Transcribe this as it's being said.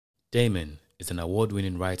Damon is an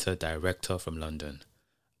award-winning writer-director from London.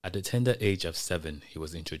 At the tender age of 7, he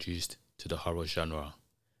was introduced to the horror genre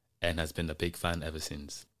and has been a big fan ever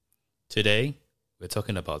since. Today, we're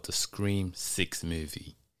talking about the Scream 6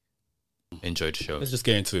 movie. Enjoy the show. Let's just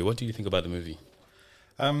get into it. What do you think about the movie?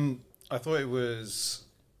 I thought it was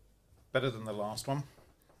better than the last one.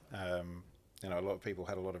 A lot of people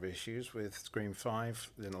had a lot of issues with Scream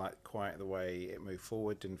 5. Didn't like quite the way it moved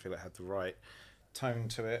forward. Didn't feel it had the right tone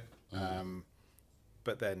to it.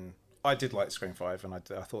 But then I did like Scream 5, and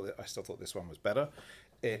I still thought this one was better.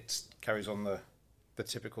 It carries on the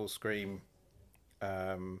typical Scream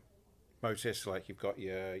motifs, like you've got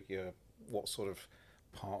your what sort of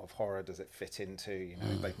part of horror does it fit into?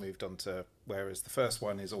 They've moved on to, whereas the first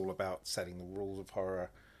one is all about setting the rules of horror.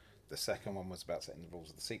 The second one was about setting the rules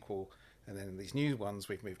of the sequel, and then in these new ones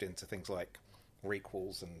we've moved into things like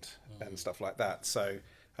requels and stuff like that. So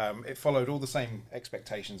it followed all the same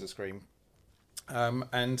expectations as Scream,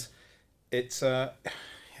 and it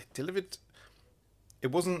delivered.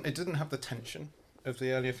 It didn't have the tension of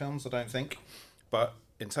the earlier films, I don't think, but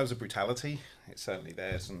in terms of brutality, it's certainly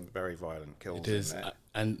there. Some very violent kills. It is, in there.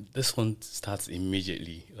 And this one starts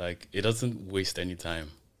immediately. Like, it doesn't waste any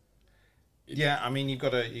time. I mean, you've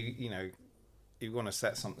got to, you want to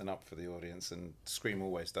set something up for the audience, and Scream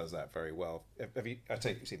always does that very well. I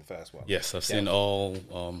take you've seen the first one. Yes, I've seen all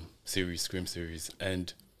Scream series,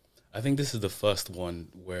 and I think this is the first one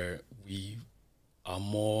where we are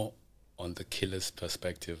more on the killer's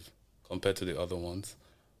perspective compared to the other ones.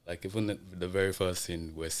 Like, even the very first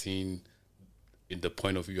scene, we're seeing in the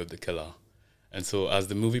point of view of the killer. And so as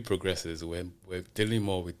the movie progresses, we're dealing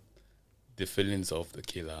more with the feelings of the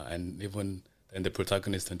killer, and even then the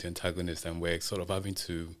protagonist and the antagonist, and we're sort of having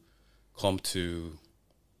to come to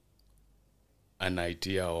an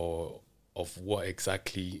idea of what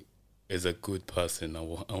exactly is a good person,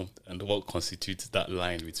 and what constitutes that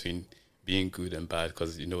line between being good and bad.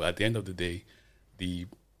 Because, at the end of the day, the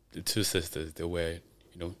two sisters, they were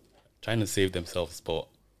trying to save themselves, but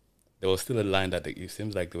there was still a line that it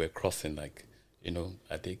seems like they were crossing. Like,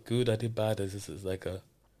 are they good? Are they bad? This is like a.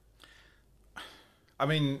 I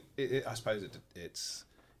mean, I suppose it's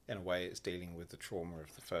in a way it's dealing with the trauma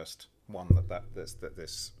of the first one that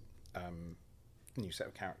this new set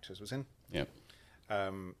of characters was in. Yeah.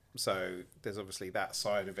 So there's obviously that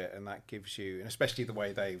side of it, and that gives you, and especially the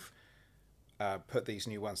way they've put these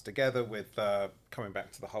new ones together with coming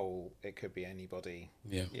back to the whole it could be anybody,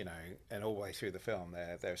 and all the way through the film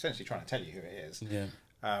they're essentially trying to tell you who it is. Yeah.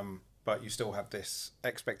 But you still have this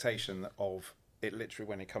expectation of it literally,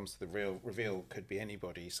 when it comes to the real reveal, could be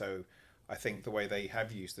anybody. So I think the way they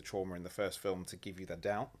have used the trauma in the first film to give you the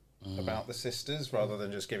doubt about the sisters, rather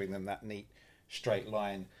than just giving them that neat straight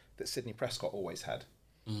line that Sidney Prescott always had.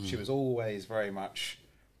 She was always very much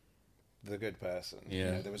the good person.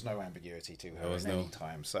 Yeah. There was no ambiguity to her at any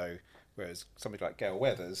time. So whereas somebody like Gail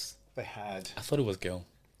Weathers, they had. I thought it was Gail.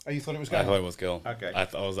 Oh, you thought it was Gail? I thought it was Gail. Okay. I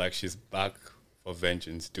was like, she's back for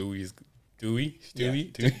vengeance. Dewey's Dewey,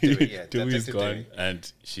 Dewey's gone, Dewey.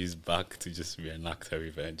 and she's back to just reenact her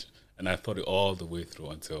revenge. And I thought it all the way through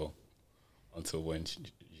until when she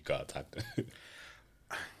got attacked.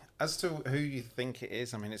 As to who you think it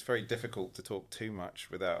is, I mean, it's very difficult to talk too much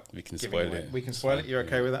without. We can spoil it. We can spoil it. You're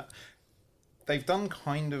okay with that? They've done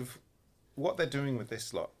kind of what they're doing with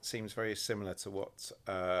this lot seems very similar to what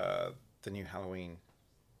the new Halloween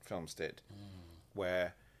films did,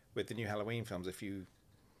 where with the new Halloween films, if you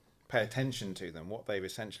pay attention to them, what they've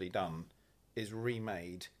essentially done is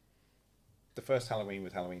remade the first Halloween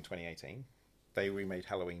with Halloween 2018. They remade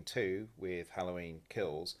Halloween 2 with Halloween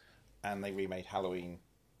Kills, and they remade Halloween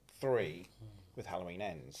 3 with Halloween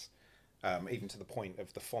Ends, even to the point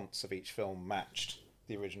of the fonts of each film matched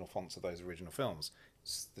the original fonts of those original films.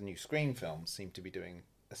 The new Scream films seem to be doing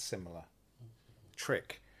a similar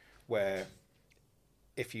trick, where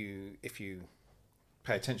if you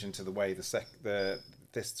pay attention to the way this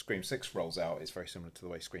Scream 6 rolls out, it's very similar to the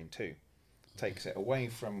way Scream 2 takes it away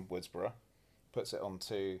from Woodsboro, puts it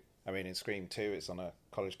onto. I mean, in Scream 2, it's on a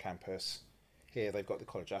college campus. Here, they've got the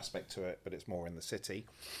college aspect to it, but it's more in the city.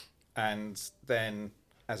 And then,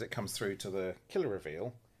 as it comes through to the killer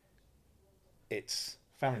reveal, it's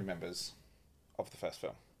family members of the first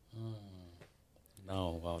film.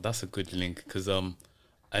 No, wow, that's a good link, because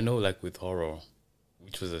I know, like, with horror,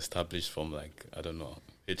 which was established from, like, I don't know,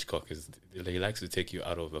 Hitchcock, he likes to take you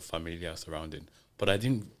out of a familiar surrounding. But I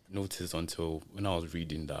didn't notice until when I was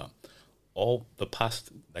reading that all the past,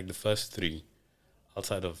 like the first three,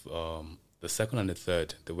 outside of the second and the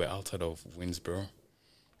third, they were outside of Winsboro.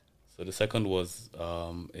 So the second was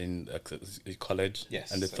in a college, Yes,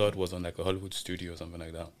 and the so- third was on like a Hollywood studio or something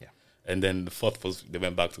like that. Yeah. And then the fourth was they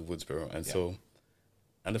went back to Woodsboro, and Yeah.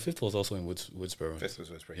 and the fifth was also in Woodsboro. Fifth was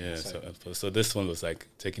Whisper. Yeah, so this one was like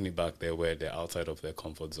taking it back there where they're outside of their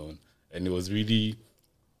comfort zone, and it was really.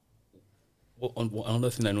 Another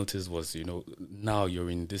thing I noticed was, now you're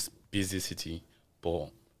in this busy city, but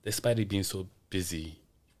despite it being so busy,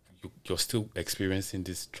 you're still experiencing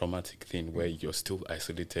this traumatic thing where you're still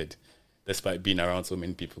isolated, despite being around so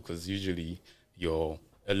many people. Because usually you're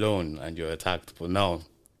alone and you're attacked, but now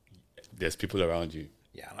there's people around you.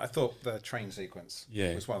 Yeah, and I thought the train sequence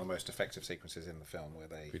Yeah. was one of the most effective sequences in the film, where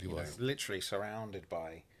they Really you know, was. literally surrounded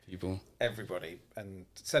by People. everybody and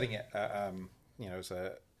setting it, as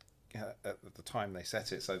a at the time they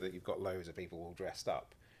set it so that you've got loads of people all dressed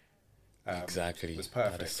up. Exactly. Was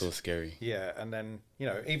perfect. That is so scary. Yeah, and then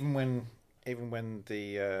even when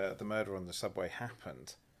the murder on the subway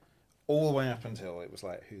happened, all the way up until it was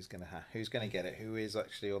like who's gonna get it? Who is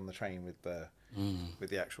actually on the train with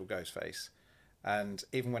the actual ghost face? And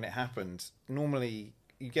even when it happened, normally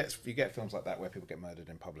you get films like that where people get murdered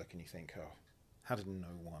in public, and you think, oh, how did no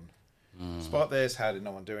one spot this? How did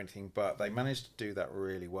no one do anything? But they managed to do that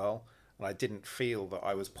really well, and I didn't feel that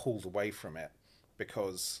I was pulled away from it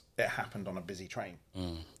because it happened on a busy train.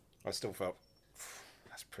 I still felt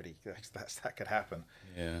that could happen.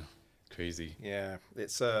 Yeah, crazy. Yeah,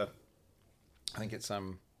 it's I think it's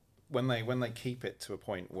when they keep it to a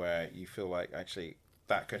point where you feel like actually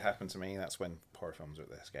that could happen to me, that's when horror films are at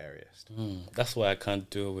their scariest. That's why I can't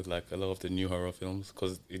deal with like a lot of the new horror films,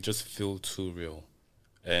 because it just feels too real.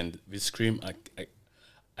 And with Scream,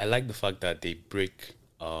 I like the fact that they break.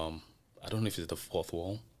 I don't know if it's the fourth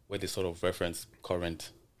wall, where they sort of reference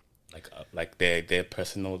current, like their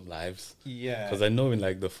personal lives. Yeah, Because I know in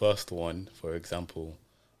like the first one, for example,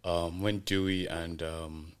 when Dewey and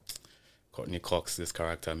Courtney Cox, this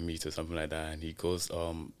character, meet or something like that, and he goes,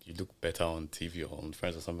 "You look better on TV or on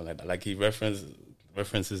Friends or something like that." Like he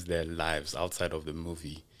references their lives outside of the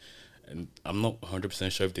movie. And I'm not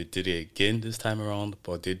 100% sure if they did it again this time around,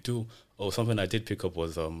 but they do. Oh, something I did pick up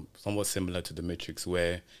was somewhat similar to The Matrix,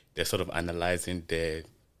 where they're sort of analyzing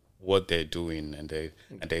what they're doing, and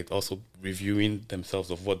they're also reviewing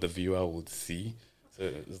themselves of what the viewer would see. So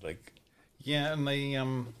it's like, yeah, and they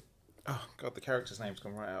oh god, the character's name's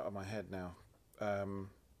gone right out of my head now.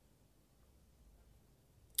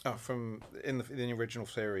 From in the original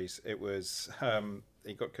series, it was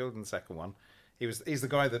he got killed in the second one. He's the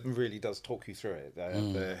guy that really does talk you through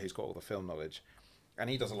it. He's got all the film knowledge, and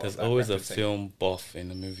he does a lot. there's of that always a referencing. film buff in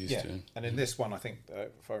the movies Yeah, too. and in this one, I think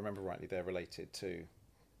if I remember rightly, they're related to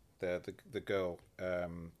the girl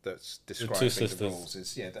that's describing the sisters. rules.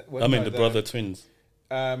 Is The brother twins.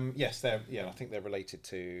 Yes, I think they're related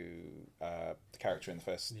to the character in the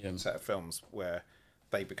first set of films, where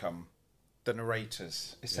they become the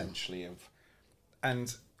narrators essentially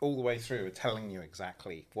and all the way through are telling you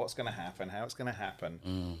exactly what's going to happen, how it's going to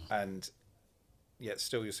happen, and yet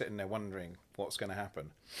still you're sitting there wondering what's going to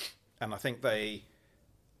happen. And I think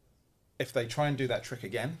if they try and do that trick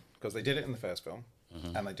again, because they did it in the first film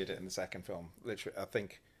and they did it in the second film, literally, I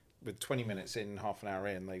think with 20 minutes in, half an hour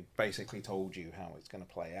in, they basically told you how it's going to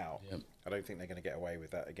play out. Yep. I don't think they're going to get away with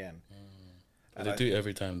that again. But they do it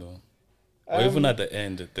every time though. Or even at the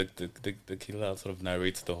end, the killer sort of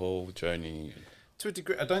narrates the whole journey. To a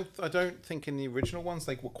degree, I don't think in the original ones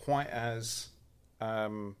they were quite as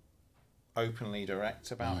openly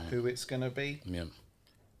direct about who it's going to be. Yeah.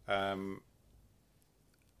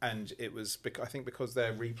 And it was, I think, because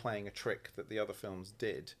they're replaying a trick that the other films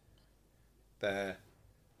did. They're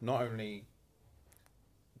not only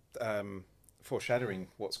foreshadowing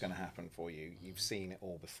what's going to happen for you, you've seen it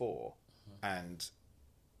all before, and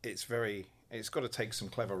it's got to take some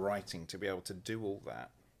clever writing to be able to do all that,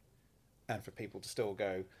 and for people to still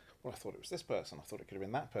go, well, I thought it was this person, I thought it could have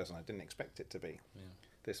been that person, I didn't expect it to be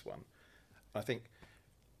this one. I think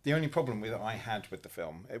the only problem I had with the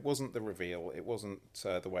film, it wasn't the reveal, it wasn't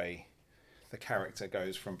the way the character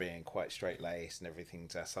goes from being quite straight-laced and everything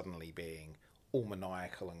to suddenly being all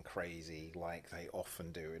maniacal and crazy like they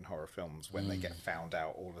often do in horror films. When they get found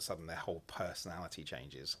out, all of a sudden their whole personality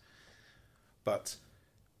changes. But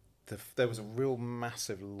there was a real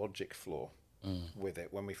massive logic flaw with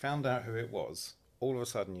it. When we found out who it was, all of a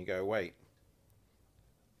sudden you go, wait,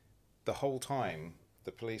 the whole time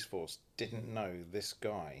the police force didn't know this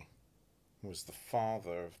guy was the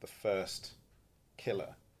father of the first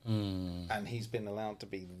killer, and he's been allowed to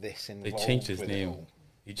be this involved. They changed his with name. It all.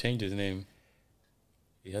 He changed his name.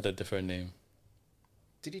 He had a different name.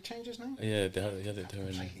 Did he change his name? Yeah, he had a different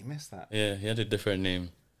I name. completely missed that. Yeah, he had a different name,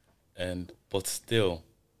 but still,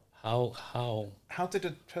 How did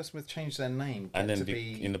a person with change their name get and then to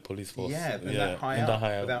be in the police force. Yeah, been Yeah, that high in up that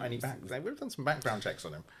high up. without any back? They would have done some background checks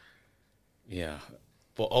on him. Yeah,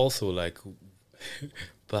 but also like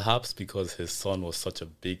perhaps because his son was such a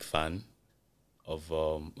big fan of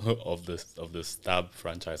of the Stab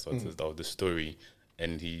franchise or of the story,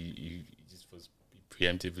 and he just was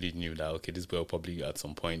preemptively knew that okay, this boy will probably at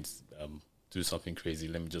some point do something crazy.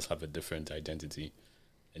 Let me just have a different identity,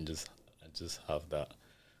 and just have that.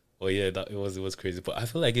 Oh yeah, that it was crazy. But I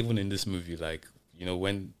feel like even in this movie, like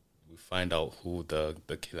when we find out who the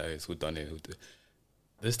killer is, who done it,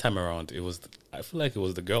 this time around, I feel like it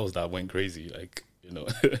was the girls that went crazy. Like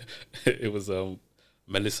it was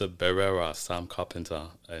Melissa Barrera, Sam Carpenter,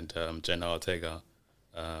 and Jenna Ortega.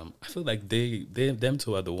 I feel like them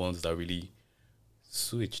two are the ones that really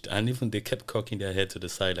switched, and even they kept cocking their head to the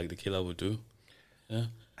side like the killer would do. Yeah,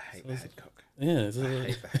 I hate the head cock. yeah.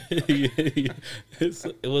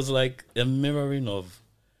 It was like a mirroring of.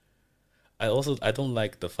 I don't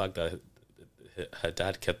like the fact that her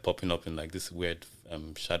dad kept popping up in like this weird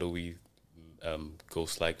shadowy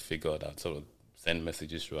ghost-like figure that sort of send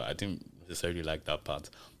messages through. I didn't necessarily like that part,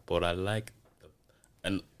 but I like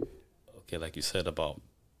and okay, like you said about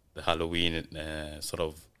the Halloween sort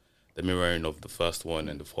of the mirroring of the first one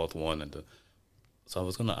and the fourth one so I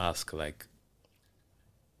was gonna ask, like,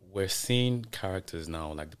 we're seeing characters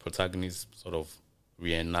now, like the protagonists sort of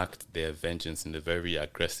reenact their vengeance in a very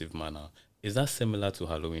aggressive manner. Is that similar to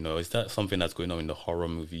Halloween, or is that something that's going on in the horror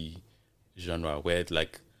movie genre where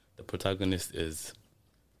like the protagonist is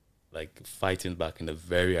like fighting back in a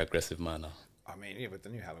very aggressive manner? I mean, yeah, with the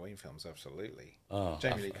new Halloween films, absolutely. Oh,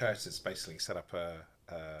 Jamie Lee Curtis basically set up a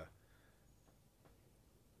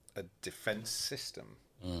defense system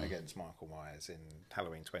against Michael Myers in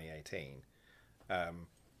Halloween 2018,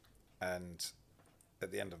 and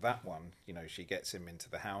at the end of that one, she gets him into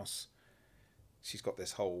the house. She's got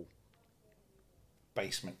this whole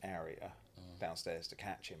basement area downstairs to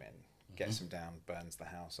catch him in. Gets him down, burns the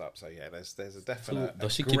house up. So yeah, there's a definite. So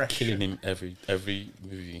does she keep killing him every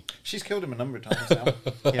movie? She's killed him a number of times now.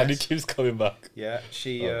 Yes. And he keeps coming back. Yeah,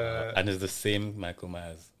 she. And it's the same Michael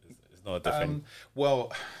Myers. It's not a different.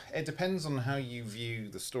 Well, it depends on how you view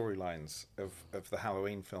the storylines of the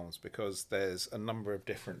Halloween films, because there's a number of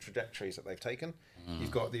different trajectories that they've taken.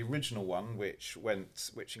 You've got the original one, which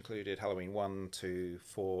included Halloween 1, 2,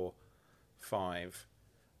 4, 5.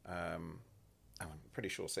 I'm pretty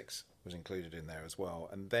sure 6 was included in there as well.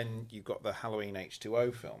 And then you've got the Halloween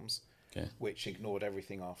H2O films, which ignored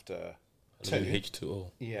everything after Halloween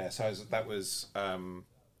H2O. Yeah, so that was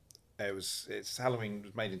it's Halloween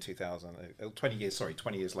was made in 2000. 20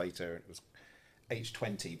 years later it was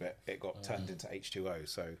H20, but it got turned into H2O.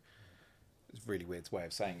 So it's a really weird way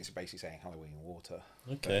of saying it. It's basically saying Halloween water.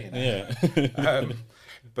 Okay,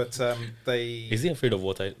 but, yeah. They is he afraid of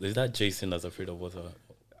water? Is that Jason that's afraid of water?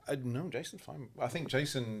 No, Jason's fine. I think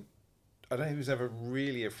Jason. I don't know if he was ever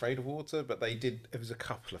really afraid of water, but they did. It was a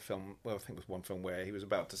couple of film. Well, I think it was one film where he was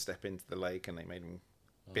about to step into the lake, and they made him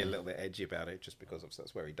be a little bit edgy about it, just because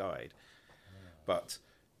that's where he died. But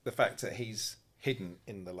the fact that he's hidden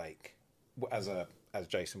in the lake as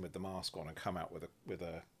Jason with the mask on and come out with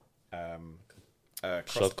a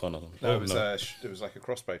shotgun or something. No, it was like a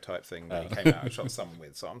crossbow type thing that he came out and shot someone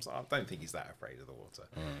with. So I don't think he's that afraid of the water.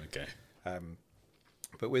 Oh, okay.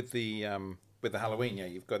 But with the Halloween, yeah,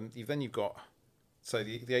 you've got so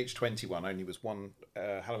the H20 one only was one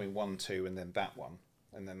Halloween 1, 2, and then that one,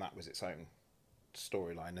 and then that was its own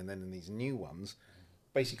storyline. And then in these new ones,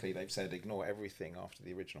 basically they've said ignore everything after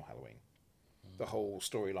the original Halloween. The whole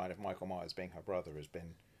storyline of Michael Myers being her brother has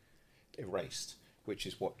been erased, which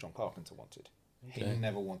is what John Carpenter wanted. Okay. He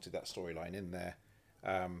never wanted that storyline in there.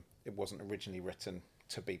 It wasn't originally written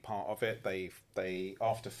to be part of it. They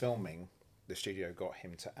after filming, the studio got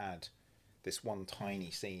him to add this one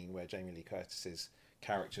tiny scene where Jamie Lee Curtis's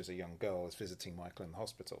character as a young girl is visiting Michael in the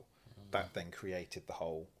hospital. That then created the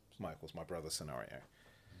whole Michael's my brother scenario.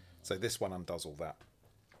 So this one undoes all that.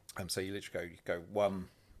 So you literally go 1,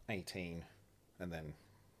 18, and then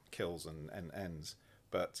kills and ends.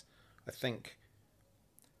 But I think,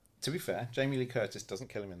 to be fair, Jamie Lee Curtis doesn't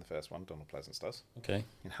kill him in the first one. Donald Pleasance does. Okay.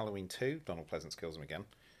 In Halloween 2, Donald Pleasance kills him again.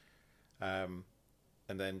 And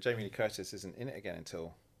then Jamie Lee Curtis isn't in it again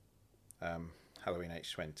until Halloween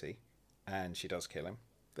H20, and she does kill him.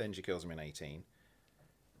 Then she kills him in 18.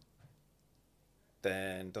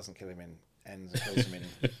 Then doesn't kill him in ends and kills him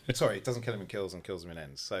in... Sorry, doesn't kill him in kills and kills him in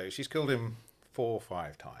ends. So she's killed him 4 or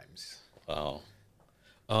 5 times. Wow.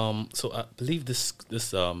 So I believe this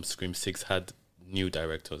Scream 6 had new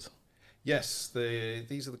directors. Yes,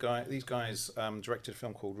 these guys directed a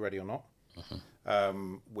film called Ready or Not.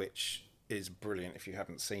 which is brilliant. If you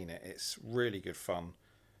haven't seen it, it's really good fun.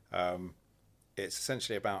 It's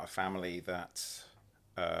essentially about a family that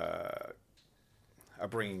are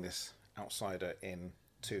bringing this outsider in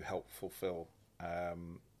to help fulfill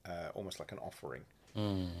almost like an offering.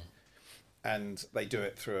 And they do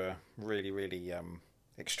it through a really, really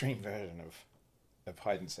extreme version of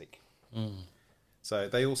hide and seek. So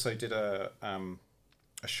they also did a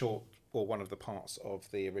short, or one of the parts of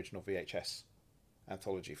the original VHS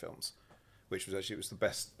anthology films, which was actually, it was the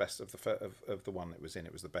best of the one it was in.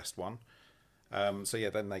 It was the best one. So yeah,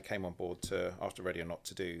 then they came on board to, after Ready or Not,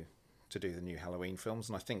 to do the new Halloween films,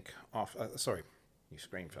 and I think new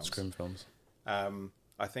Scream films. Scream films.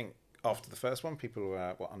 I think after the first one, people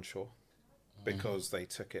were unsure because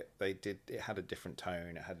it had a different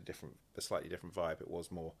tone, it had a slightly different vibe. It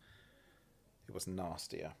was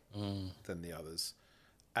nastier than the others,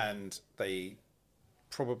 and they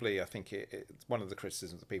probably, I think it's one of the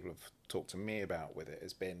criticisms that people have talked to me about with it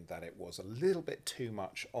has been that it was a little bit too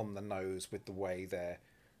much on the nose with the way they're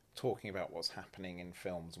talking about what's happening in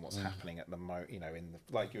films and what's happening at the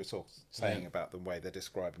like you were saying about the way they're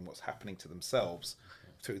describing what's happening to themselves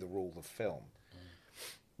through the rules of film.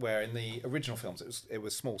 Where in the original films it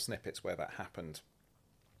was small snippets where that happened,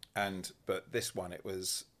 but this one it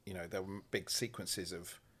was, there were big sequences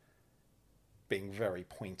of being very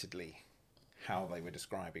pointedly how they were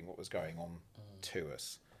describing what was going on to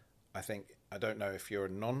us. I don't know if you're a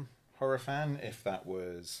non-horror fan, if that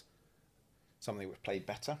was something which played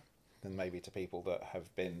better than maybe to people that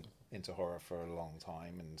have been into horror for a long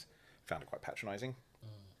time and found it quite patronising.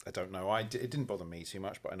 I don't know. It didn't bother me too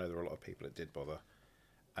much, but I know there were a lot of people it did bother.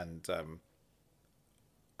 And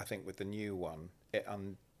I think with the new one,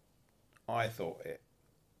 I thought it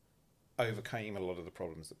overcame a lot of the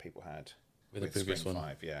problems that people had with the previous Scream one.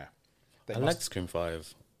 5. Yeah, I liked Scream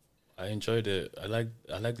 5. I enjoyed it. I like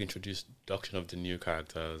the introduction of the new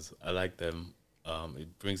characters. I like them.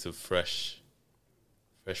 It brings a fresh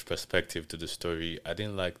perspective to the story. I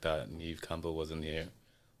didn't like that Neve Campbell wasn't here,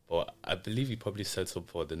 but I believe he probably sets up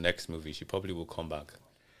for the next movie. She probably will come back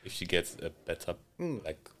if she gets a better money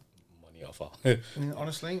offer.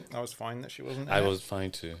 Honestly, I was fine that she wasn't here. I was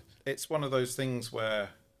fine too. It's one of those things where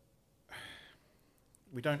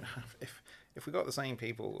we don't have, if we got the same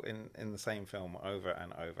people in the same film over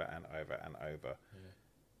and over and over and over,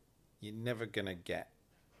 you're never gonna get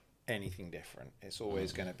anything different. It's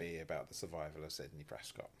always going to be about the survival of Sidney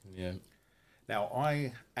Prescott. Yeah. Now,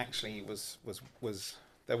 I actually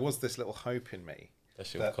there was this little hope in me that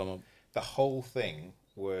she would come up. The whole thing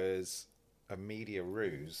was a media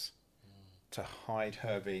ruse to hide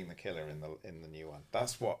her being the killer in the new one.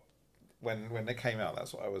 That's what, when they came out,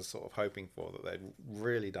 that's what I was sort of hoping for, that they'd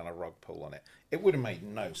really done a rug pull on it. It would have made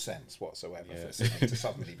no sense whatsoever for Sidney to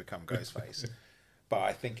suddenly become Ghostface, but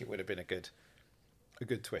I think it would have been a good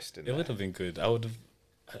twist in there. It would have been good. I would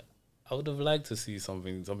have liked to see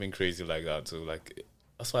something crazy like that too. Like,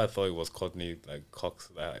 that's why I thought it was Courtney Cox.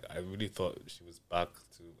 I really thought she was back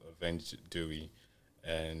to avenge Dewey,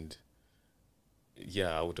 and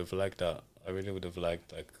yeah, I would have liked that. I really would have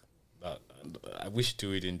liked that. I wish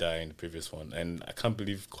Dewey didn't die in the previous one, and I can't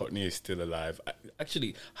believe Courtney is still alive.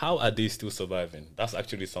 Actually, how are they still surviving? That's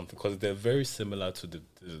actually something, because they're very similar to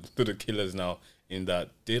the killers now, in that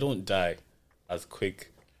they don't die as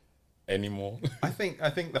quick anymore. I think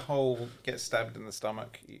the whole get stabbed in the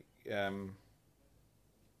stomach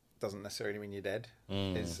doesn't necessarily mean you're dead.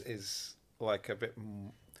 Is like a bit.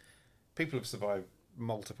 People have survived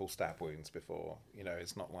multiple stab wounds before.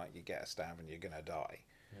 It's not like you get a stab and you're gonna die.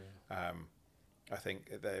 I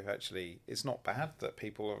think they've actually. It's not bad that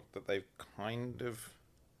that they've kind of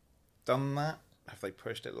done that. Have they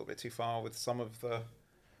pushed it a little bit too far with some of the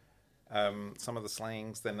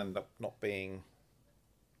slayings? Then end up not being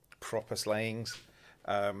proper slayings.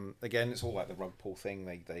 Again, it's all like the rug pull thing.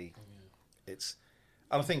 It's.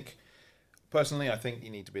 I think personally, you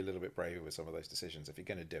need to be a little bit braver with some of those decisions. If you're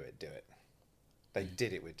going to do it, do it. They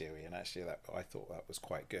did it with Dewey, and actually, I thought that was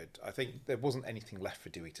quite good. I think there wasn't anything left for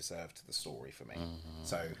Dewey to serve to the story for me.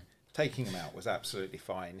 So taking him out was absolutely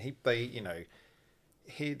fine. He'd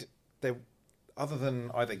other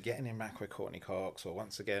than either getting him back with Courtney Cox or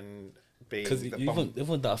once again being because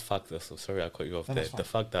even that fact. So sorry, I cut you off there. The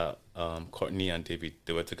fact that Courtney and David,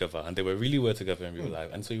 they were together, and they really were together in real life,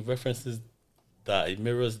 and so he references that it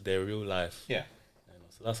mirrors their real life. Yeah.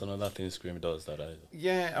 So that's another thing Scream does that.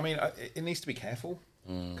 Yeah, I mean, it needs to be careful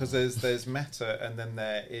because there's meta, and then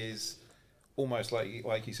there is almost like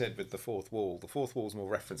you said with the fourth wall. The fourth wall is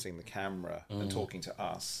more referencing the camera and talking to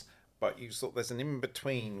us, but there's an in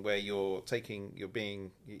between where you're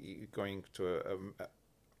going to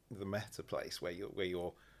the meta place where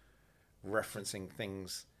you're referencing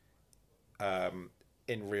things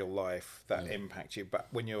in real life that impact you,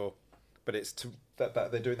 but it's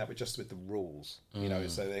that they're doing that with the rules, you know.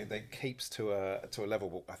 So they keeps to a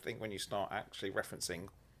level. But I think when you start actually referencing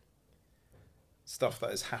stuff that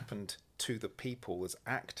has happened to the people as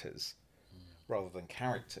actors rather than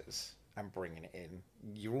characters and bringing it in,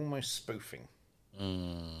 you're almost spoofing.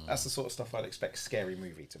 That's the sort of stuff I'd expect Scary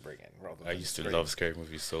Movie to bring in. Rather than I used to love Scary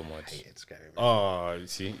Movies so much. I hated Scary Movie. Oh, you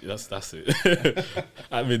see, that's it.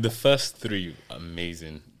 I mean, the first three,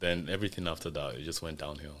 amazing. Then everything after that, it just went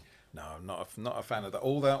downhill. No, I'm not a fan of that.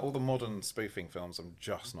 All the modern spoofing films, I'm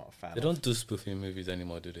just not a fan. They don't do spoofing movies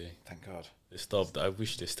anymore, do they? Thank God. They stopped. I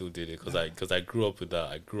wish they still did it because I grew up with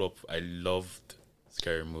that. I loved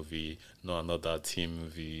Scary Movie, No Another Teen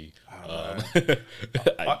Movie.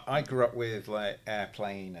 I grew up with like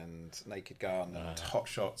Airplane and Naked Gun and Hot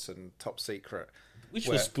Shots and Top Secret, which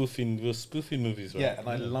was spoofing movies, right? Yeah, and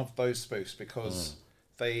I love those spoofs because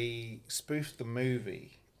they spoofed the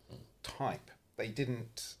movie type.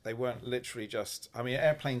 They weren't literally just. I mean,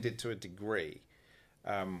 Airplane did to a degree,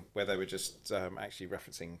 where they were just actually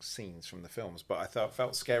referencing scenes from the films. But I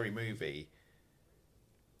felt Scary Movie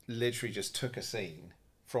literally just took a scene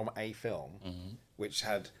from a film, which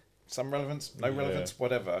had some relevance, no relevance,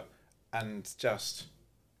 whatever, and just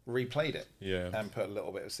replayed it, and put a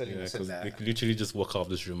little bit of silliness in there. They could literally just walk out of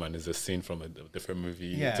this room and there's a scene from a different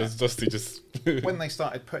movie, just. When they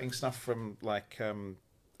started putting stuff from like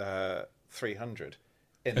 300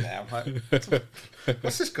 in there, I'm like,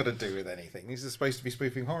 what's this got to do with anything? These are supposed to be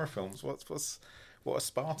spoofing horror films. What are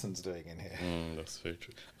Spartans doing in here? That's very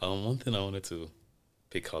true. One thing I wanted to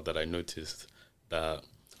pick out that I noticed, that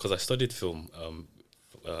because I studied film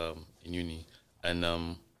in uni, and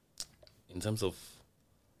in terms of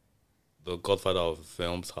the godfather of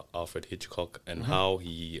films, Alfred Hitchcock, and how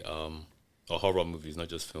he or horror movies, not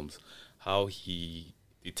just films,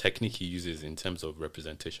 the technique he uses in terms of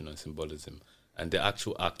representation and symbolism, and the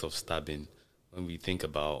actual act of stabbing. When we think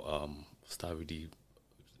about that really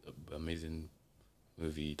amazing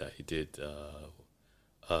movie that he did,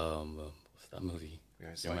 what's that movie?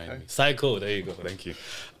 Psycho. There you go. Thank you.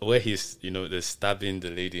 Where he's, they're stabbing the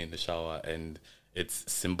lady in the shower, and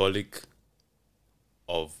it's symbolic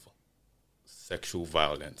of sexual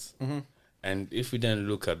violence. And if we then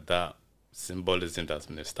look at that symbolism that's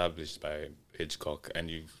been established by Hitchcock, and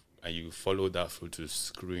you follow that through to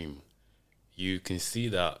Scream, you can see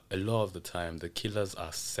that a lot of the time the killers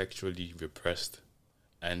are sexually repressed,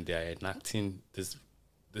 and they are enacting this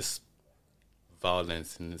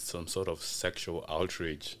violence and some sort of sexual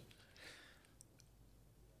outrage.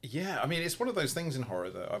 Yeah, I mean, it's one of those things in horror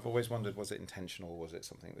that I've always wondered, was it intentional, or was it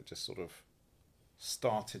something that just sort of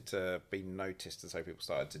started to be noticed as so people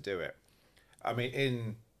started to do it? I mean,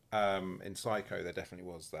 in Psycho, there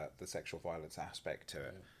definitely was the sexual violence aspect to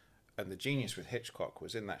it. And the genius with Hitchcock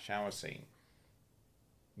was in that shower scene,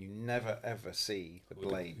 you never ever see the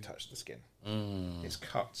blade touch the skin. It's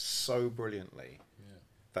cut so brilliantly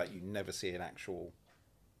that you never see an actual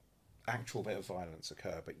bit of violence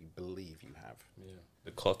occur, but you believe you have. Yeah,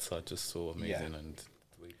 the cuts are just so amazing, and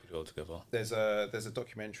the way you put it all together. There's a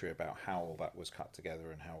documentary about how all that was cut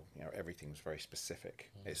together and how everything was very specific.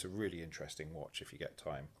 It's a really interesting watch if you get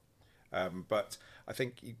time. But I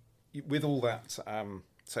think with all that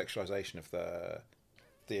sexualization of the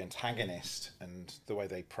antagonist and the way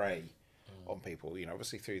they prey on people,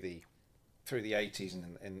 obviously through the 80s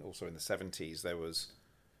and also in the 70s, there was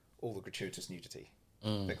all the gratuitous nudity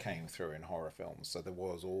that came through in horror films. So there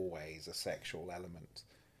was always a sexual element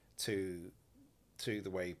to the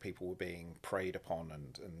way people were being preyed upon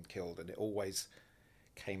and killed, and it always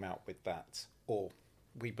came out with that. Or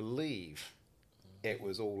we believe it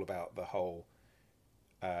was all about the whole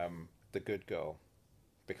the good girl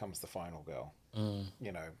becomes the final girl.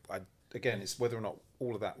 Again, it's whether or not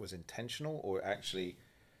all of that was intentional or it actually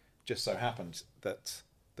just so happened that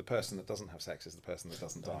the person that doesn't have sex is the person that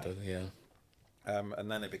doesn't die.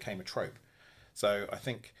 And then it became a trope. So I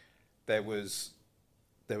think there was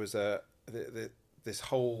this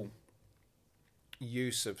whole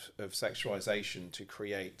use of sexualization to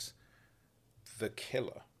create the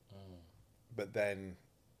killer, but then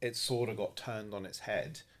it sort of got turned on its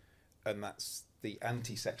head, and that's the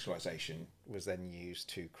anti-sexualization was then used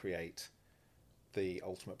to create the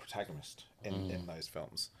ultimate protagonist in those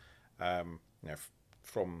films.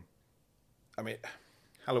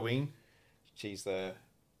 Halloween, she's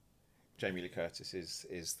Jamie Lee Curtis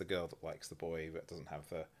is the girl that likes the boy but doesn't have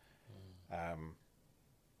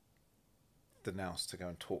the nous to go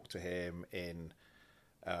and talk to him in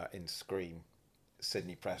Scream.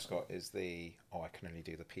 Sidney Prescott is the I can only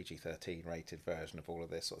do the PG-13 rated version of all of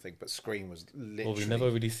this sort of thing. But Scream was literally. Well, we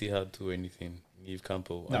never really see her do anything. Neve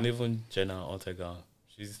Campbell, No. and even Jenna Ortega,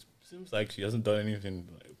 seems like she hasn't done anything.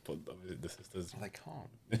 But the sisters, They can't.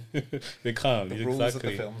 they can't. The exactly. rules of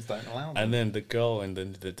the films don't allow them. And then the girl and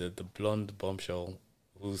then the blonde bombshell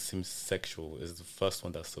who seems sexual is the first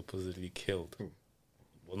one that's supposedly killed.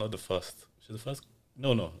 Well, not the first. She's the first.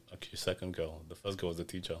 No. Okay, second girl. The first girl was a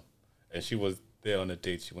teacher, and she was there on a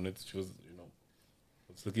date. She was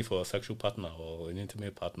was looking for a sexual partner or an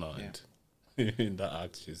intimate partner, and in that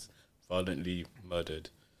act, she's violently murdered.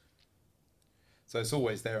 So it's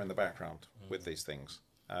always there in the background with these things.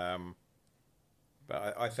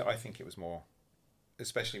 But I think it was more,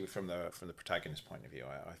 especially from the protagonist's point of view.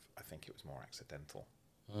 I think it was more accidental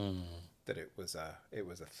that it was a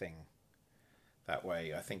thing that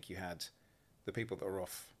way. I think you had the people that were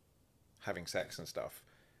off having sex and stuff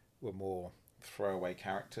were more throwaway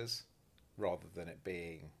characters rather than it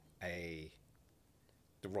being the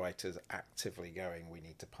writers actively going, we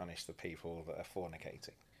need to punish the people that are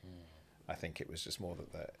fornicating. I think it was just more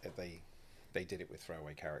that they did it with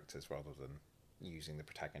throwaway characters rather than using the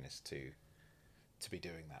protagonist to be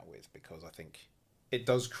doing that with, because I think it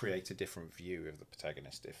does create a different view of the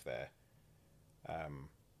protagonist if they're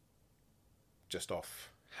just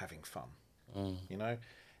off having fun. You know,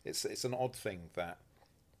 it's an odd thing that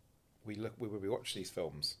when we watch these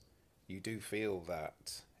films, you do feel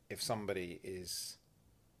that if somebody is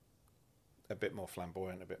a bit more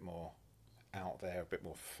flamboyant, a bit more out there, a bit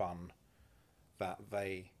more fun, that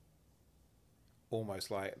they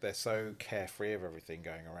almost like they're so carefree of everything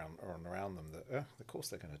going around them that of course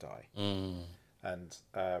they're going to die. And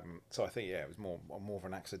so I think it was more of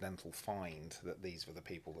an accidental find that these were the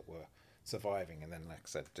people that were surviving, and then, like I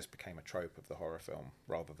said, just became a trope of the horror film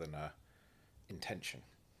rather than a intention.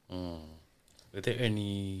 Were there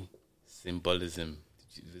any symbolism?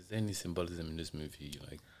 Is there any symbolism in this movie?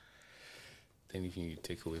 Like anything you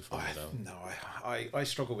take away from it? No, I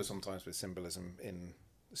struggle with sometimes with symbolism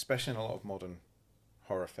especially in a lot of modern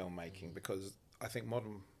horror filmmaking, because I think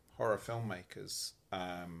modern horror filmmakers,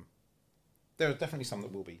 there are definitely some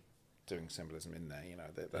that will be doing symbolism in there. You know,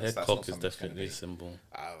 The head cock is definitely a symbol.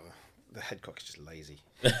 The head cock is just lazy.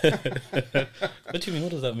 What do you mean?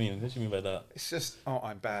 What does that mean? What do you mean by that? It's just,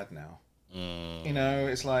 I'm bad now. You know,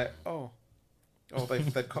 it's like,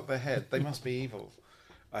 they've cut their head. They must be evil.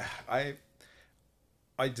 I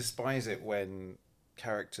despise it when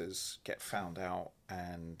characters get found out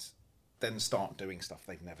and then start doing stuff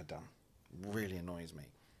they've never done. Really annoys me.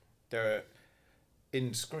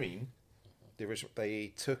 In Scream, the original,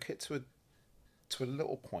 they took it to a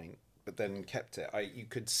little point, but then kept it. You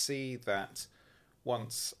could see that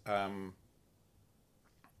once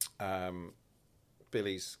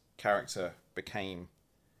Billy's character became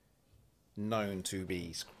known to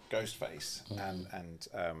be Ghostface and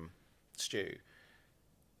Stu,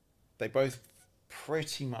 they both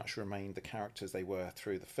pretty much remained the characters they were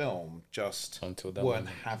through the film, just until weren't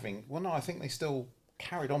having... Well, no, I think they still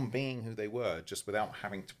carried on being who they were, just without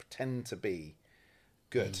having to pretend to be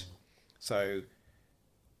good. So,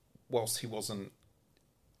 whilst he wasn't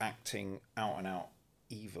acting out and out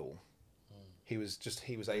evil, he was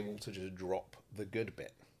able to just drop the good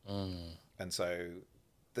bit. And so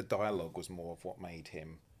the dialogue was more of what made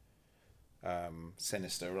him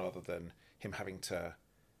sinister, rather than him having to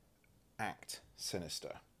act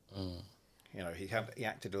sinister. You know, he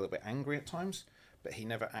acted a little bit angry at times, but he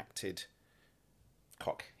never acted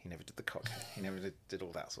cock. He never did the cock. He never did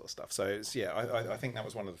all that sort of stuff. So it's, I think that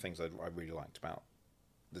was one of the things I really liked about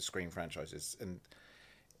the Scream franchises. And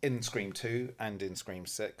in Scream 2 and in Scream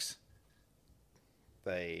 6,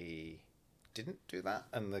 they didn't do that,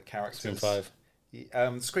 and the characters... Scream 5.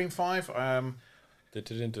 Scream 5... they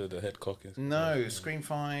didn't do the head cock. No, Scream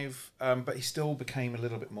 5, but he still became a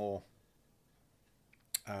little bit more...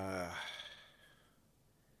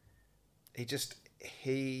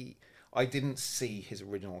 I didn't see his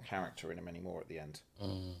original character in him anymore at the end.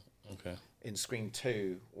 Okay. In Scream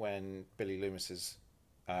 2, when Billy Loomis's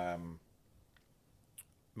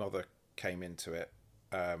mother came into it,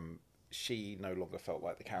 she no longer felt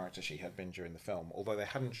like the character she had been during the film, although they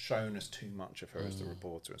hadn't shown us too much of her as the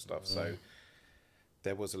reporter and stuff, so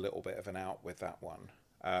there was a little bit of an out with that one.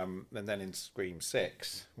 And then in Scream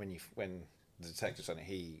 6, when the detective's on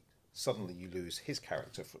it, suddenly you lose his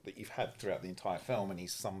character that you've had throughout the entire film, and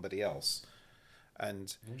he's somebody else.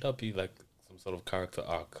 And would that be like some sort of character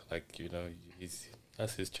arc? Like, you know,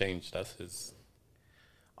 that's his change. That's his...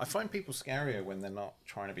 I find people scarier when they're not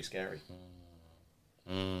trying to be scary.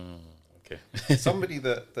 Okay. Somebody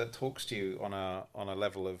that talks to you on a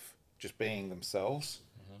level of just being themselves,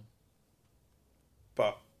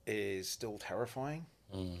 but is still terrifying,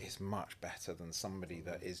 is much better than somebody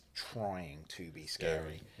that is trying to be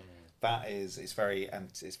scary. That is, it's very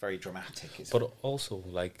dramatic. But also,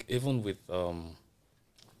 like, even with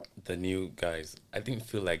the new guys, I didn't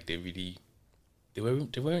feel like they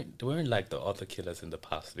weren't like the other killers in the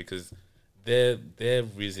past, because their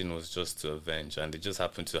reason was just to avenge, and they just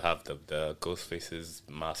happened to have the Ghostface's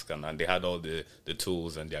mask, and they had all the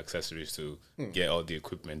tools and the accessories to get all the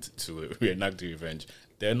equipment to reenact the revenge.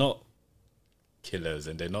 They're not killers,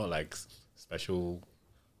 and they're not like special.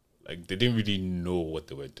 Like, they didn't really know what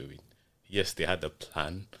they were doing. Yes, they had a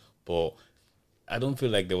plan, but I don't feel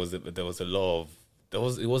like there was a lot of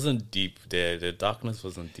it wasn't deep. The darkness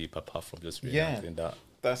wasn't deep, apart from just reenacting that.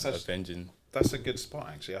 That's avenging. That's a good spot,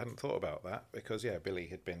 actually. I hadn't thought about that, because Billy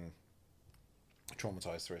had been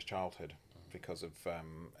traumatized through his childhood because of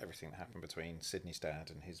everything that happened between Sydney's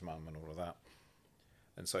dad and his mum and all of that,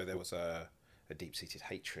 and so there was a deep-seated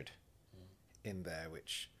hatred in there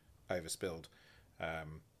which overspilled.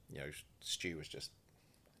 Stu was just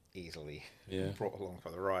easily brought along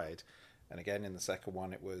for the ride, and again in the second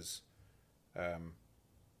one it was a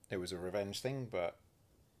revenge thing, but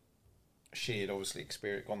she had obviously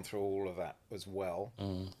gone through all of that as well,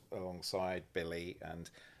 alongside Billy, and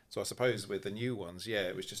so I suppose with the new ones,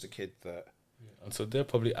 it was just a kid that, and so they're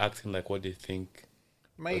probably acting like what they think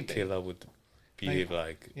maybe a killer would behave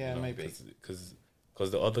like. Maybe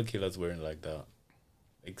because the other killers weren't like that.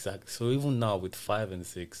 Exactly. So even now with 5 and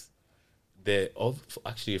 6, they're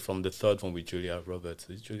actually from the third one with Julia Roberts.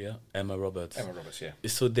 Is it Emma Roberts? Emma Roberts, yeah.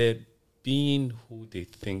 So they're being who they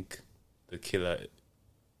think the killer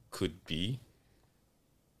could be,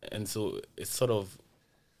 and so it's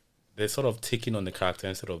they're sort of taking on the character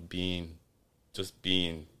instead of being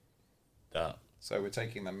that. So we're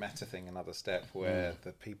taking the meta thing another step, where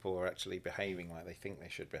the people are actually behaving like they think they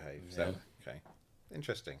should behave. So okay,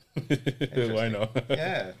 interesting. Why not?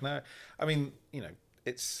 Yeah, no, I mean,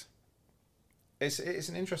 it's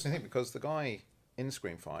an interesting thing, because the guy in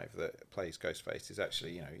Scream 5 that plays Ghostface is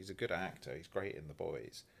actually, he's a good actor. He's great in The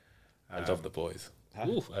Boys. I love The Boys. Huh?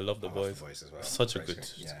 Ooh, I love The Boys. The Boys as well. Such Great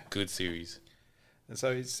a good series. And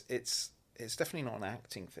so it's definitely not an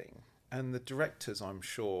acting thing. And the directors, I'm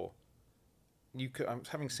sure,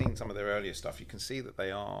 having seen some of their earlier stuff, you can see that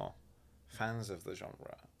they are fans of the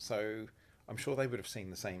genre. So I'm sure they would have seen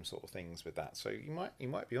the same sort of things with that. So you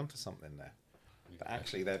might be onto something there. That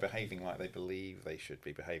actually they're behaving like they believe they should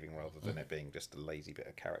be behaving, rather than it being just a lazy bit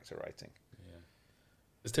of character writing. Yeah.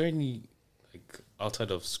 Is there any, like,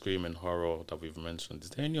 outside of Scream and horror that we've mentioned, is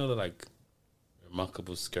there any other, like,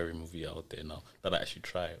 remarkable scary movie out there now that I should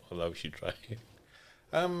try, or that we should try?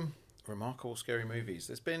 Remarkable scary movies.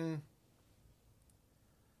 There's been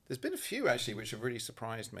a few actually which have really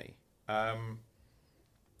surprised me.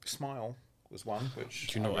 Smile was one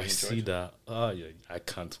which I really see that. Oh yeah, I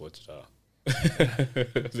can't watch that.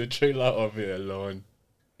 The trailer of it alone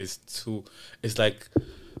is too. It's like,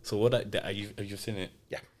 so what? Have you seen it?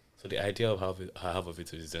 Yeah. So the idea of how I have of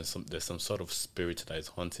it is there's some sort of spirit that is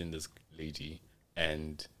haunting this lady,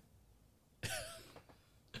 and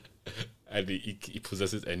and he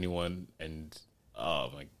possesses anyone, and oh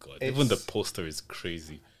my god, even the poster is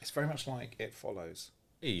crazy. It's very much like It Follows.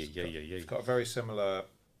 Yeah. It's got a very similar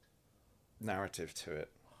narrative to it.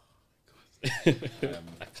 I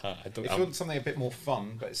can't. If you want something a bit more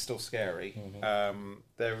fun, but it's still scary,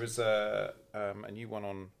 there was a new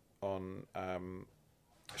one on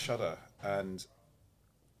Shudder, and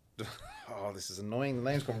this is annoying. The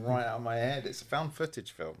name's gone right out of my head. It's a found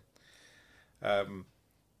footage film.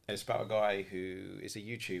 It's about a guy who is a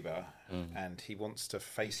YouTuber, and he wants to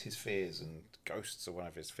face his fears, and ghosts are one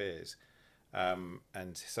of his fears.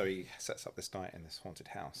 And so he sets up this night in this haunted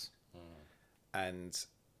house, and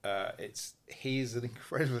he's an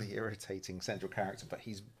incredibly irritating central character, but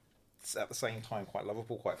he's at the same time quite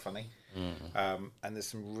lovable, quite funny. And there's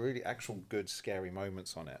some really actual good scary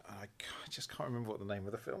moments on it. And I just can't remember what the name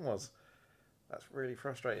of the film was. That's really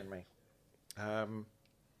frustrating me.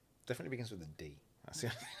 Definitely begins with a D. That's the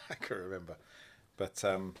only thing I can remember. But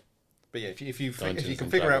yeah, if you can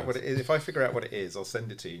figure out what it is, if I figure out what it is, I'll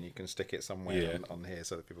send it to you, and you can stick it somewhere on here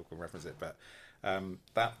so that people can reference it. But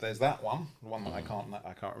there's that one that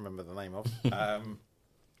I can't remember the name of.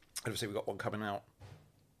 Obviously, we've got one coming out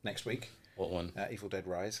next week. What one? Evil Dead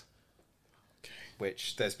Rise. Okay.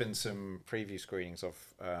 Which there's been some preview screenings of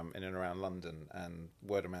in and around London, and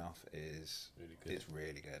word of mouth is really good. It's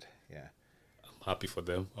really good. Yeah. I'm happy for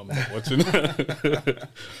them. I'm not watching.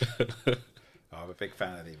 I'm a big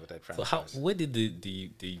fan of the Evil Dead franchise. So where did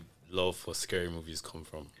the love for scary movies come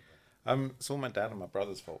from? It's all my dad and my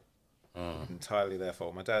brother's fault. Entirely their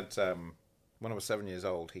fault. My dad, when I was 7 years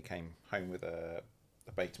old, he came home with a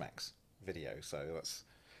Betamax video. So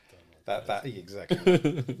that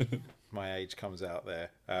exactly. My age comes out there.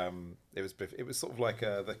 It was sort of like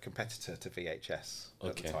the competitor to VHS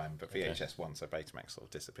at the time, but VHS won, so Betamax sort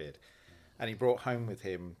of disappeared. And he brought home with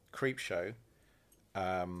him Creepshow,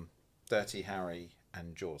 Dirty Harry,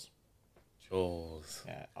 and Jaws. Jaws.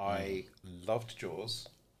 Yeah, I loved Jaws.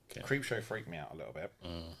 Creepshow freaked me out a little bit.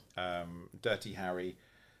 Dirty Harry,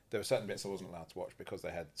 there were certain bits I wasn't allowed to watch because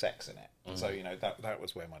they had sex in it. So that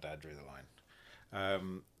was where my dad drew the line.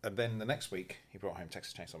 And then the next week he brought home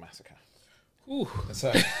Texas Chainsaw Massacre. Ooh. And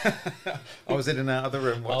so I was in and out of the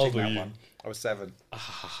room watching that one. I was 7.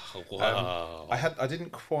 Wow. I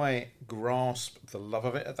didn't quite grasp the love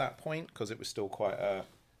of it at that point because it was still quite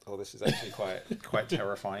this is actually quite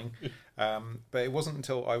terrifying. But it wasn't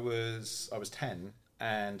until I was 10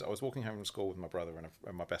 and I was walking home from school with my brother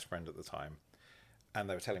and my best friend at the time, and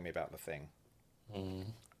they were telling me about The Thing.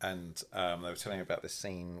 And they were telling me about this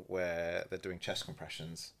scene where they're doing chest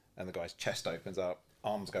compressions and the guy's chest opens up,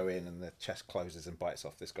 arms go in, and the chest closes and bites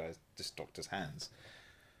off this doctor's hands.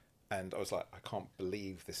 And I was like, I can't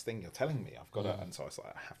believe this thing you're telling me. I've got to, and so I was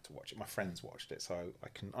like, I have to watch it. My friends watched it, so I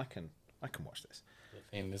can watch this.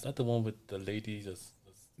 The Thing, is that the one with the lady that's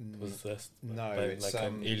possessed by it's like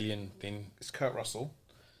an alien thing? It's Kurt Russell.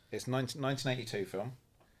 It's 1982 film.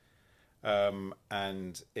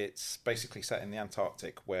 And it's basically set in the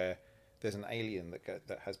Antarctic, where there's an alien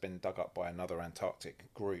that has been dug up by another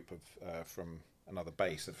Antarctic group from another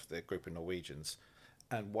base of the group of Norwegians,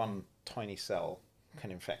 and one tiny cell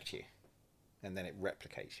can infect you, and then it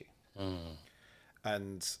replicates you.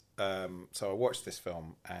 And so I watched this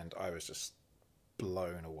film, and I was just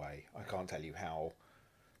blown away. I can't tell you how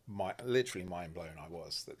literally mind blown I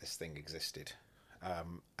was that this thing existed.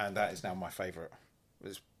 And that is now my favourite.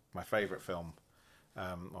 It's my favourite film,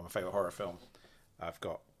 or my favourite horror film. I've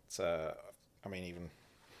got, even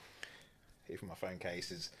my phone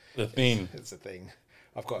case is The Thing. It's a thing.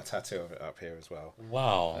 I've got a tattoo of it up here as well.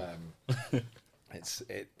 Wow.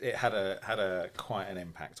 It had a quite an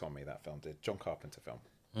impact on me. That film did. John Carpenter film.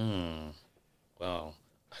 Wow.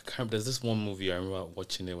 I can't remember. There's this one movie I remember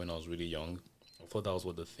watching it when I was really young. I thought that was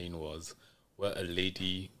what The Thing was, where a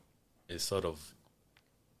lady is sort of,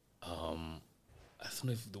 I don't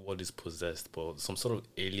know if the word is possessed, but some sort of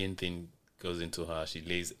alien thing goes into her. She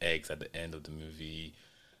lays eggs at the end of the movie.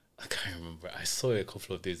 I can't remember. I saw it a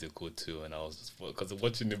couple of days ago too, and I was just because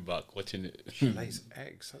watching it. She lays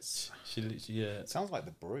eggs. That's yeah. It sounds like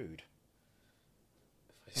The Brood.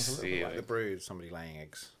 It's a little bit like The Brood. Somebody laying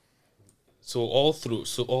eggs. So all through,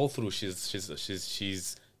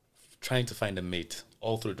 she's trying to find a mate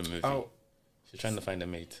all through the movie. Oh, she's trying to find a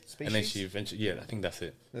mate, Species? and then she eventually, I think that's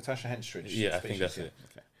it. Natasha Henstridge. Yeah, I think that's it.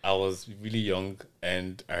 Okay. I was really young,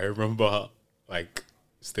 and I remember like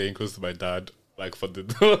staying close to my dad, like for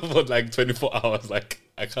 24 hours. Like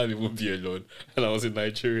I can't even be alone, and I was in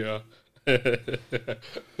Nigeria.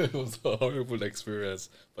 It was a horrible experience,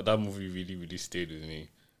 but that movie really, really stayed with me,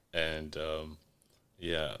 and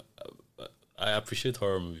I appreciate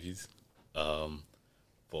horror movies,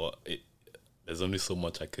 but there's only so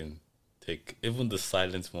much I can take. Even the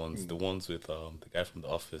silent ones, the ones with the guy from The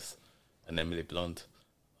Office and Emily Blunt.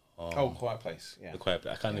 Quiet Place. Yeah, The Quiet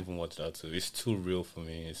Place. I can't even watch that too. It's too real for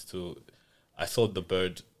me. It's too. I saw The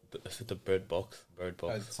Bird. Is it the Bird Box? Bird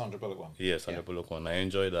Box. Sandra Bullock one. Yeah, Sandra Bullock one. I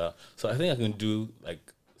enjoy that. So I think I can do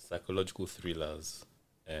like psychological thrillers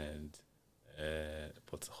and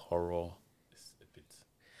but horror is a bit.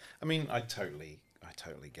 I mean, I totally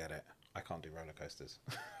get it. I can't do roller coasters.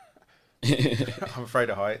 I'm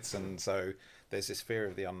afraid of heights, and so there's this fear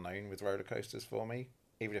of the unknown with roller coasters for me.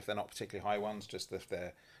 Even if they're not particularly high ones, just if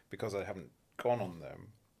they're, because I haven't gone on them,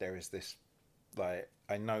 there is this, like,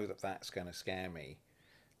 I know that's going to scare me,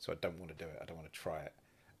 so I don't want to do it. I don't want to try it.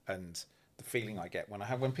 And the feeling I get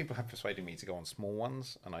when people have persuaded me to go on small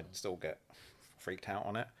ones, and I still get freaked out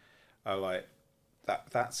on it, I like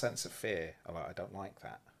that sense of fear. I don't like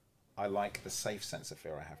that. I like the safe sense of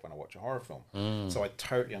fear I have when I watch a horror film. So I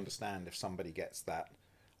totally understand if somebody gets that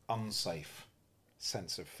unsafe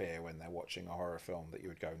sense of fear when they're watching a horror film, that you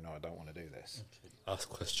would go, no, I don't want to do this. Okay. Last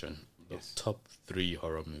question. Yes. Top 3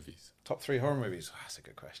 horror movies. Top 3 horror movies? Oh, that's a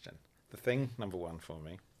good question. The Thing, number 1 for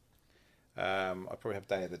me. I probably have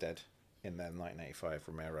Day of the Dead in there, 1985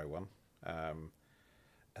 Romero one.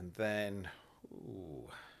 And then,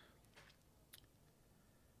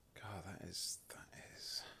 God, that is.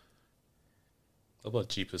 What about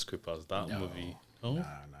Jeepers Creepers? That movie? No.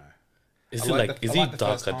 Is I it like is the it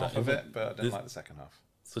darker first half than of it, but I didn't like the second half.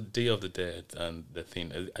 So Day of the Dead and The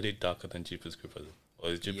Thing, are they darker than Jeepers Creepers? Or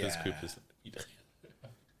is Jeepers Yeah. Creepers?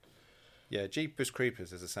 Yeah, Jeepers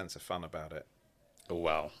Creepers, there's a sense of fun about it. Oh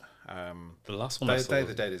wow! The last one Day, I saw. Day of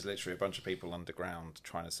the Dead is literally a bunch of people underground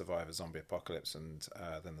trying to survive a zombie apocalypse, and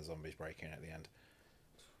then the zombies break in at the end.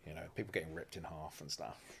 You know, people getting ripped in half and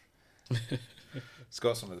stuff. It's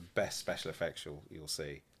got some of the best special effects you'll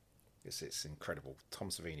see. It's incredible. Tom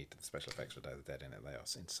Savini did the special effects for Day of the Dead in it. They are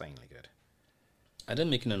insanely good. I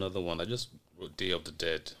didn't make another one. I just wrote Day of the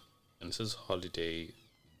Dead, and it says holiday.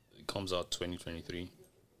 It comes out 2023.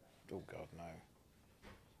 Oh God, no.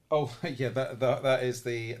 Oh yeah, that is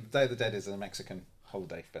the Day of the Dead is a Mexican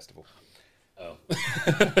holiday festival. Oh,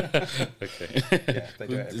 okay. Yeah, they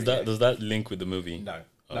do it every year. Does that link with the movie? No,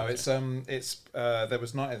 Oh, no. okay. It's there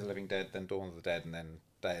was Night of the Living Dead, then Dawn of the Dead, and then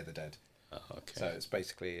Day of the Dead. Oh, okay. So it's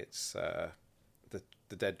basically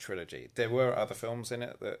the Dead trilogy. There were other films in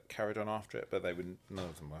it that carried on after it, but none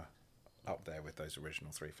of them were up there with those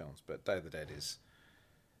original three films. But Day of the Dead is,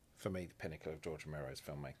 for me, the pinnacle of George Romero's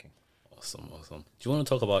filmmaking. Awesome. Do you want to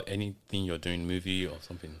talk about anything you're doing, movie or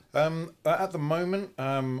something? At the moment,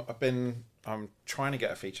 I'm trying to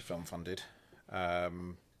get a feature film funded.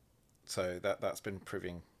 So that's been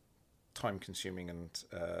proving time consuming and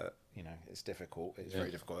it's difficult. It's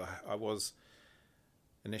very difficult. I was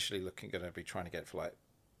initially going to be trying to get it for like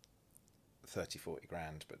 30-40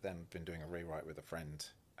 grand, but then been doing a rewrite with a friend,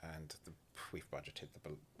 and we've budgeted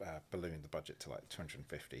ballooned the budget to like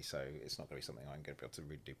 250, so it's not going to be something I'm going to be able to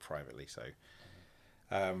really do privately. So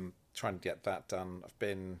trying to get that done. I've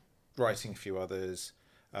been writing a few others.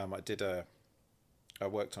 I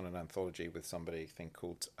worked on an anthology with somebody, thing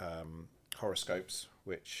called Horoscopes,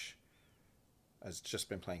 which has just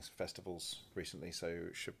been playing some festivals recently, so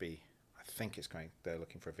it should be, I think they're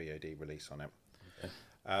looking for a VOD release on it. Okay.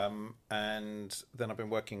 And then I've been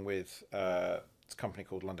working with a company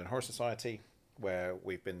called London Horror Society, where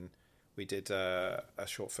we did a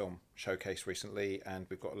short film showcase recently, and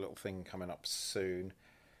we've got a little thing coming up soon,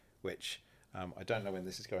 which I don't know when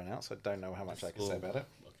this is going out, so I don't know how much I can say about it.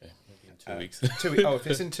 Okay, maybe in 2 weeks. 2 weeks. Oh, if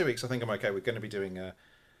it's in 2 weeks, I think I'm okay. We're going to be doing a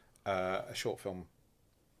short film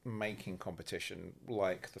making competition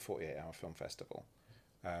like the 48-hour film festival.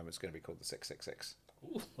 It's going to be called the 666.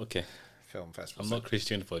 Ooh, okay. Film festival. I'm not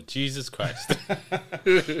Christian, but Jesus Christ.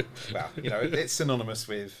 Well, it's synonymous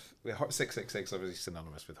with 666. Obviously,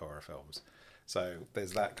 synonymous with horror films. So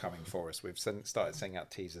there's that coming for us. We've started sending out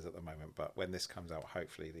teasers at the moment, but when this comes out,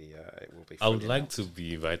 hopefully it will be. I would like to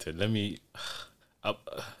be invited.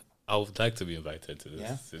 I would like to be invited to this.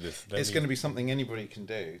 Yeah. To this. It's going to be something anybody can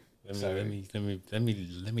do. Let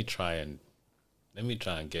me try and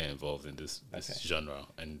get involved in this genre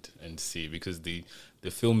and see, because the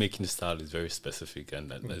filmmaking style is very specific,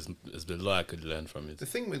 and there's a lot I could learn from it. The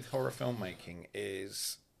thing with horror filmmaking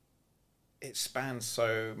is it spans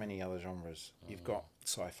so many other genres. You've got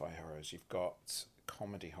sci-fi horrors, you've got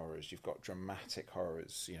comedy horrors, you've got dramatic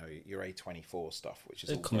horrors. Your A24 stuff, which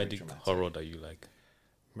is all comedic dramatic. horror that you like.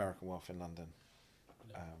 American Wolf in London.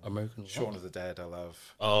 American Shaun of the Dead, I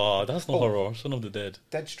love. Oh, that's not horror. Shaun of the Dead.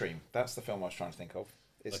 Deadstream. That's the film I was trying to think of.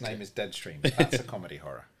 Its name is Deadstream. That's a comedy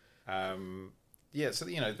horror. So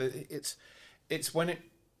it's when it.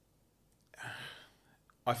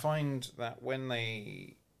 I find that when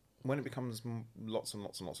it becomes lots and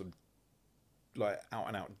lots and lots of like out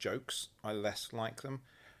and out jokes, I less like them.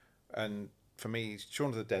 And for me, Shaun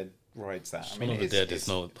of the Dead rides that. Shaun of the Dead is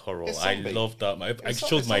not horror. I zombie. love that. I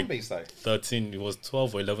showed my zombies, though. 13. It was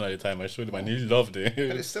 12 or 11 at the time. I showed him, and he loved it.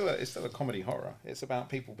 But it's still a comedy horror. It's about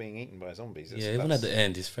people being eaten by zombies. Even at the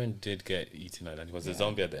end, his friend did get eaten, and he was a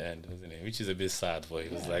zombie at the end, wasn't he? Which is a bit sad, but he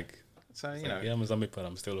was like. So I'm a zombie, but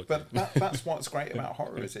I'm still okay. But that's what's great about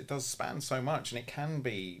horror, is it does span so much, and it can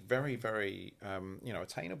be very, very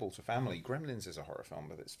attainable to family. Gremlins is a horror film,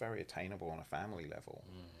 but it's very attainable on a family level.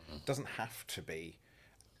 It doesn't have to be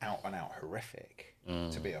out and out horrific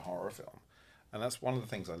to be a horror film, and that's one of the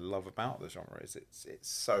things I love about the genre. Is it's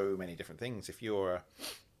so many different things. If you're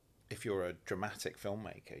a dramatic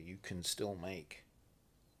filmmaker, you can still make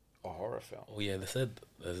a horror film. Oh yeah, they said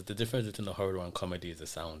the difference between a horror and comedy is the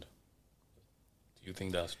sound. Do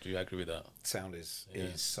you agree with that? Sound is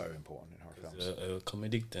so important in horror films. A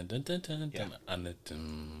comedic dun, dun, dun, dun, dun, and it If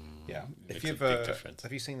makes you've a big difference.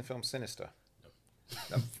 have you seen the film Sinister?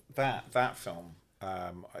 No. that film,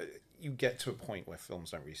 you get to a point where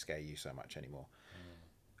films don't really scare you so much anymore.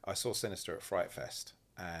 I saw Sinister at Fright Fest,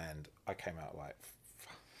 and I came out like,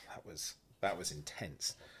 that was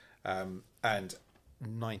intense. And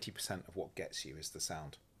 90% of what gets you is the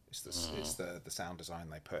sound. It's the sound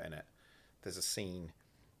design they put in it. There's a scene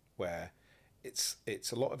where it's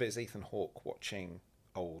a lot of it is Ethan Hawke watching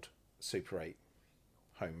old Super 8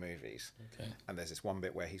 home movies. Okay. And there's this one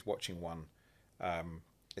bit where he's watching one.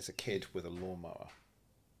 It's a kid with a lawnmower.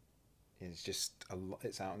 It's just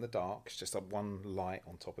it's out in the dark. It's just a one light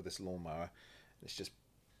on top of this lawnmower. It's just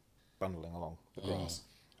bundling along the grass,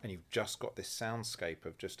 and you've just got this soundscape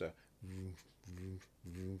of just a.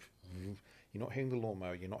 You're not hearing the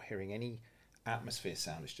lawnmower. You're not hearing any atmosphere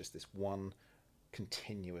sound. It's just this one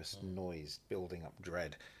continuous noise building up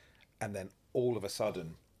dread, and then all of a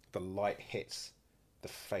sudden the light hits the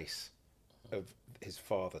face of his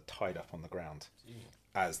father tied up on the ground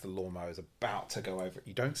as the lawnmower is about to go over.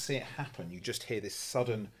 You don't see it happen. You just hear this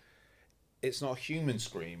sudden. It's not a human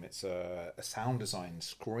scream. It's a sound design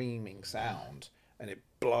screaming sound, and it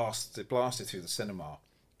blasted through the cinema,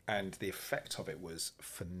 and the effect of it was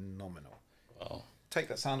phenomenal. Wow. Take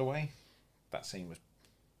that sound away, that scene was.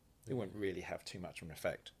 It wouldn't really have too much of an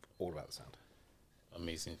effect. All about the sound.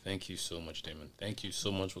 Amazing. Thank you so much, Damon. Thank you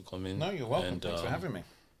so much for coming. No, you're welcome. And, thanks for having me.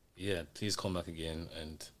 Yeah, please come back again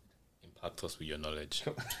and impact us with your knowledge.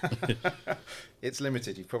 It's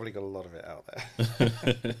limited. You've probably got a lot of it out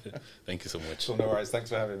there. Thank you so much. Well, no worries. Thanks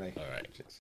for having me. All right. Cheers.